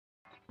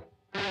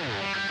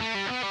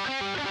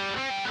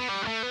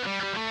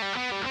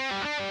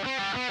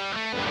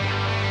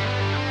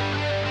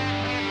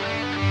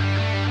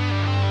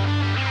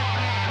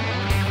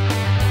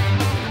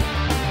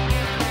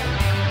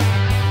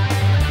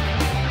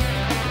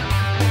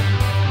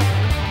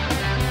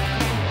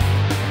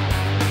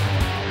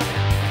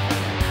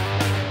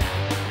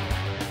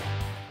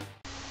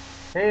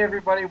Hey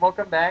everybody,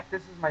 welcome back.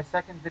 This is my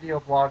second video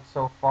blog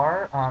so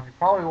far. You're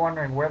probably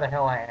wondering where the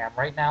hell I am.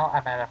 Right now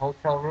I'm at a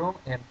hotel room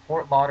in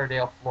Fort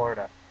Lauderdale,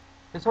 Florida.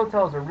 This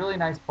hotel is a really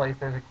nice place.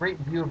 There's a great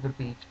view of the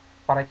beach,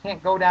 but I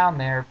can't go down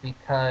there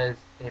because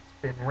it's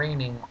been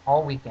raining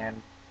all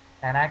weekend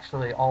and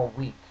actually all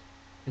week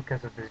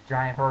because of this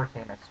giant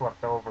hurricane that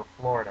swept over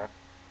Florida.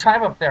 The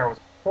drive up there was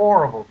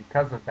horrible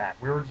because of that.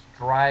 We were just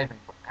driving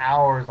for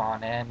hours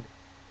on end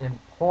in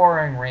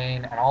pouring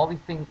rain, and all these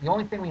things. The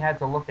only thing we had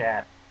to look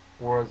at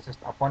was just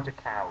a bunch of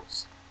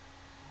cows.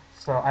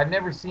 So I've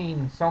never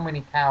seen so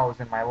many cows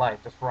in my life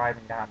just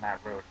riding down that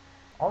road.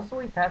 Also,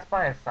 we passed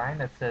by a sign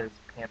that says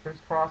Panthers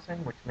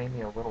Crossing, which made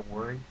me a little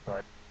worried,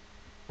 but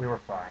we were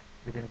fine.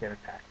 We didn't get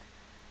attacked.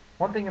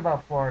 One thing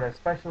about Florida,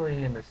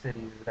 especially in the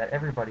cities, is that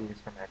everybody is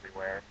from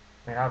everywhere.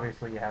 I mean,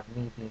 obviously you have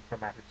me being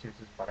from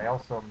Massachusetts, but I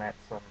also met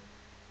some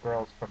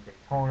girls from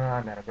Daytona.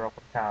 I met a girl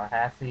from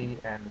Tallahassee,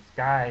 and this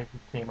guy who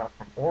came up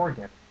from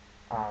Oregon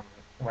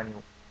when he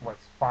was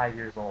 5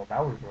 years old.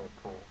 That was really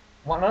cool.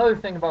 One other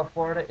thing about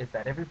Florida is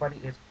that everybody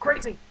is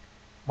crazy.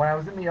 When I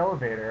was in the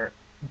elevator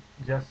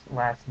just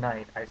last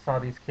night, I saw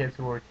these kids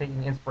who were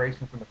taking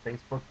inspiration from the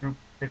Facebook group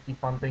 50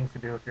 Fun Things to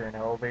Do If You're in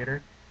an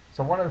Elevator.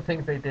 So one of the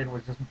things they did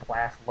was just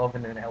blast Love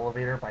in an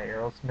Elevator by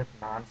Aerosmith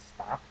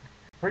non-stop.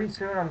 Pretty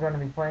soon I'm going to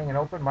be playing an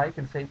open mic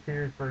in St.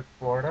 Petersburg,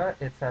 Florida.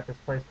 It's at this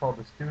place called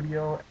The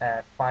Studio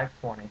at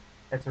 520.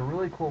 It's a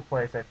really cool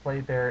place. I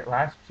played there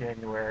last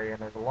January, and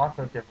there's lots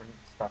of different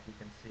stuff you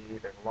can see.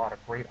 There's a lot of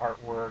great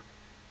artwork,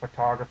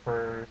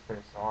 photographers,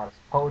 there's a lot of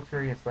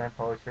poetry and slam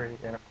poetry,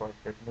 and of course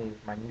there's me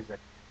with my music.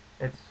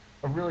 It's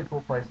a really cool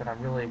place, and I'm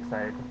really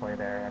excited to play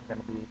there. I'm going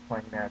to be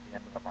playing there at the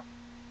end of the month.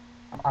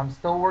 I'm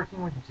still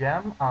working with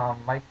Jem.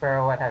 Mike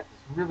Farrowett has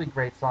this really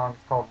great song.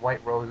 It's called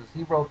White Roses.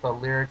 He wrote the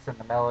lyrics and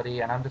the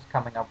melody, and I'm just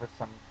coming up with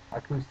some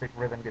acoustic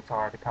rhythm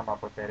guitar to come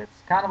up with it.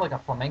 It's kind of like a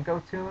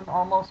flamenco tune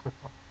almost with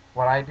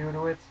what I do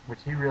to it, which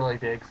he really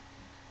digs.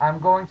 I'm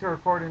going to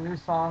record a new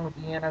song with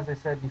Ian, as I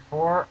said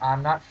before.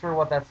 I'm not sure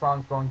what that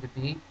song's going to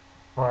be,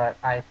 but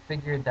I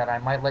figured that I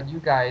might let you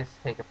guys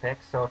take a pick.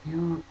 So if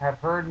you have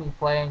heard me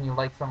play and you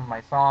like some of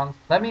my songs,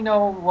 let me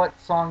know what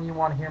song you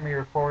want to hear me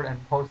record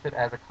and post it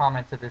as a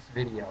comment to this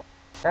video.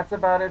 That's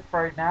about it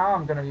for right now.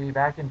 I'm going to be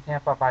back in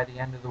Tampa by the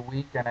end of the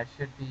week, and I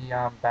should be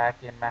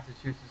back in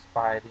Massachusetts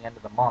by the end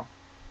of the month.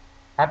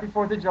 Happy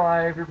 4th of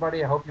July,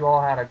 everybody. I hope you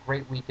all had a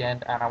great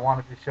weekend, and I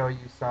wanted to show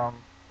you some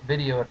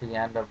video at the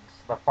end of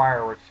the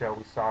fireworks show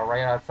we saw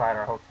right outside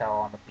our hotel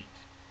on the beach.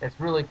 It's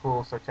really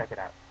cool, so check it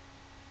out.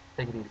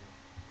 Take it easy.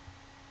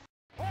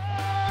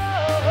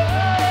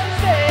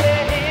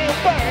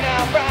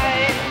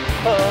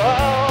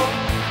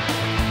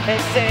 They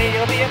say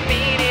you'll be a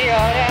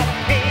meteor,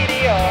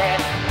 meteor.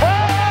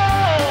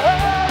 Oh,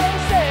 they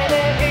say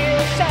that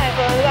he'll shine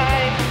for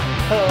light.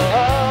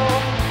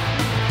 Oh,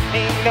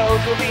 he knows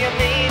you'll be a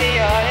meteor.